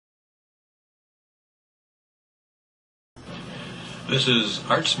This is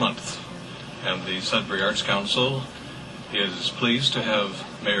Arts Month, and the Sudbury Arts Council is pleased to have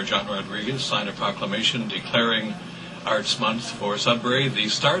Mayor John Rodriguez sign a proclamation declaring Arts Month for Sudbury the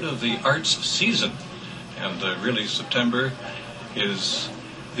start of the arts season. And really September is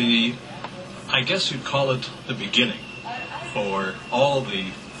I guess you'd call it the beginning for all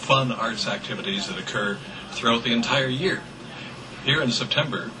the fun arts activities that occur throughout the entire year. Here in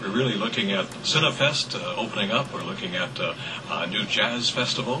September, we're really looking at Cinefest opening up. We're looking at a new jazz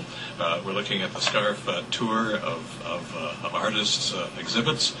festival. We're looking at the Scarf tour of artists'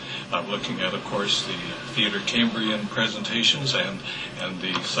 exhibits. We're looking at, of course, the Theatre Cambrian presentations and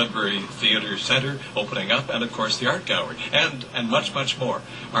the Sudbury Theatre Centre opening up, and, of course, the Art Gallery, and much, much more.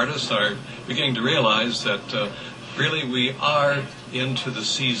 Artists are beginning to realize that really we are into the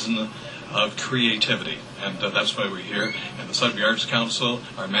season of creativity, and that's why we're here. And the Sudbury Arts Council,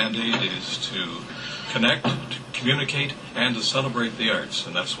 our mandate is to connect, to communicate, and to celebrate the arts,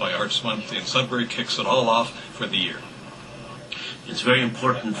 and that's why Arts Month in Sudbury kicks it all off for the year. It's very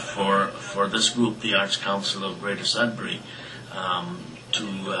important for this group, the Arts Council of Greater Sudbury,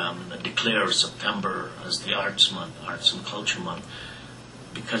 to declare September as the Arts Month, Arts and Culture Month,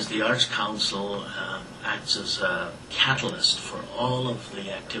 because the Arts Council acts as a catalyst for all of the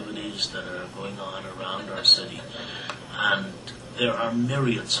activities that are going on around our city. And there are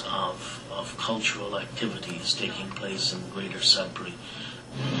myriads of cultural activities taking place in Greater Sudbury.